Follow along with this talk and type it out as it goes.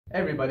Hey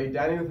everybody,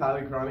 Danny with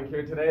Highly Chronic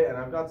here today, and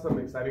I've got some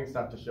exciting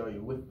stuff to show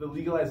you. With the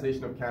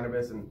legalization of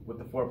cannabis and with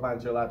the 4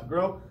 plants you're allowed to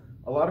grow,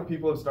 a lot of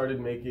people have started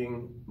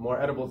making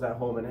more edibles at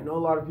home, and I know a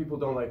lot of people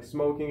don't like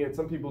smoking it.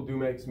 Some people do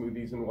make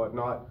smoothies and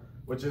whatnot,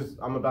 which is,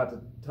 I'm about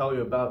to tell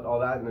you about all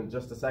that in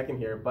just a second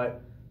here,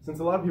 but since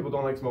a lot of people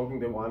don't like smoking,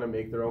 they want to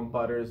make their own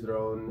butters, their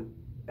own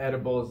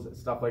edibles,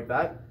 stuff like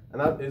that, and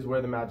that is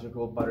where the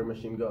magical butter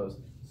machine goes.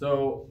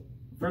 So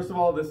first of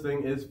all, this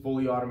thing is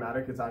fully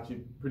automatic. It's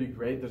actually pretty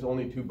great. There's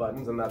only 2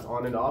 buttons, and that's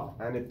on and off,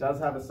 and it does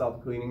have a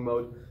self-cleaning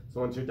mode, so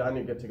once you're done,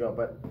 you're good to go.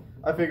 But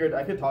I figured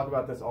I could talk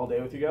about this all day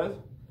with you guys,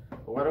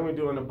 but why don't we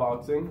do an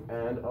unboxing,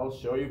 and I'll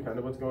show you kind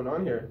of what's going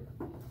on here.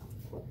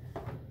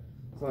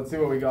 So let's see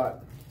what we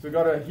got. So we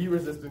got a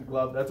heat-resistant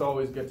glove. That's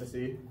always good to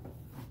see,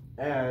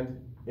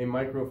 and a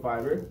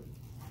microfiber,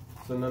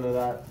 so none of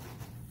that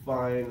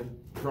fine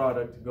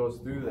product goes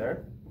through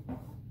there.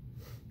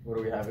 What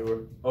do we have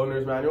here?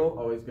 Owner's manual,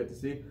 always good to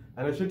see.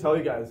 And I should tell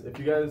you guys, if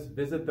you guys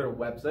visit their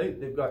website,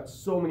 they've got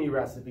so many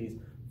recipes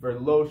for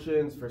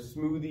lotions, for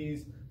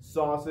smoothies,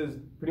 sauces,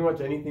 pretty much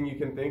anything you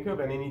can think of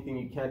and anything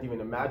you can't even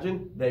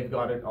imagine, they've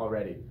got it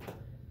already.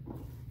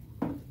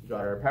 We've got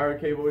our power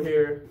cable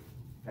here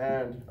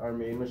and our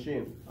main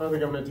machine. I don't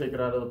think I'm going to take it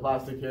out of the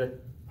plastic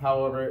here.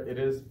 However, it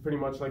is pretty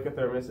much like a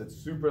thermos. It's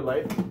super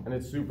light and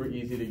it's super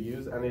easy to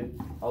use.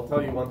 And I'll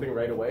tell you one thing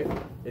right away,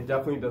 it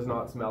definitely does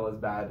not smell as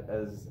bad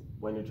as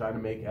when you're trying to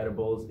make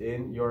edibles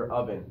in your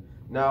oven.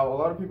 Now, a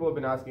lot of people have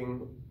been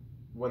asking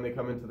when they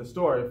come into the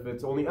store if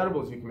it's only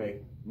edibles you can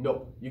make.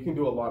 Nope, you can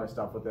do a lot of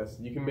stuff with this.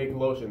 You can make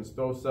lotions,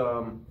 throw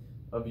some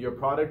of your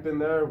product in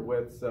there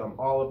with some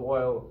olive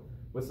oil,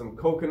 with some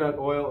coconut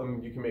oil,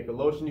 and you can make a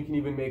lotion. You can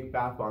even make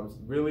bath bombs.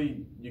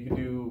 Really, you can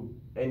do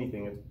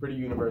anything. It's pretty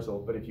universal.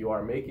 But if you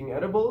are making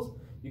edibles,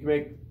 you can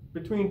make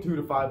between 2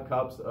 to 5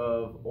 cups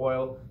of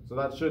oil, so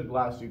that should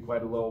last you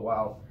quite a little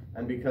while.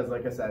 And because,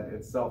 like I said,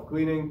 it's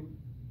self-cleaning,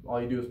 all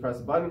you do is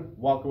press a button,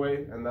 walk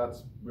away, and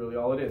that's really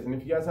all it is. And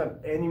if you guys have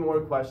any more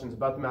questions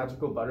about the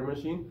magical butter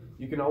machine,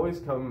 you can always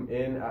come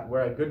in we're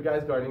at Good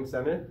Guys Gardening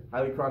Center.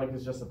 Highly Chronic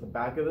is just at the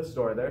back of the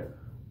store there.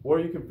 Or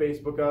you can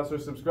Facebook us or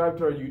subscribe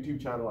to our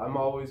YouTube channel. I'm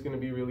always going to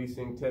be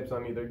releasing tips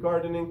on either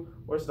gardening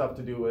or stuff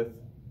to do with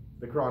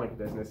the chronic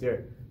business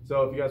here.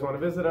 So if you guys want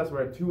to visit us,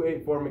 we're at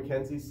 284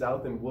 Mackenzie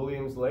South in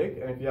Williams Lake.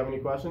 And if you have any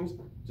questions,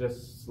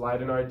 just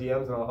slide in our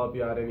DMs and I'll help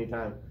you out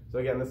anytime. So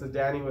again, this is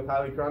Danny with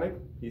Highly Chronic.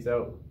 Peace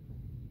out.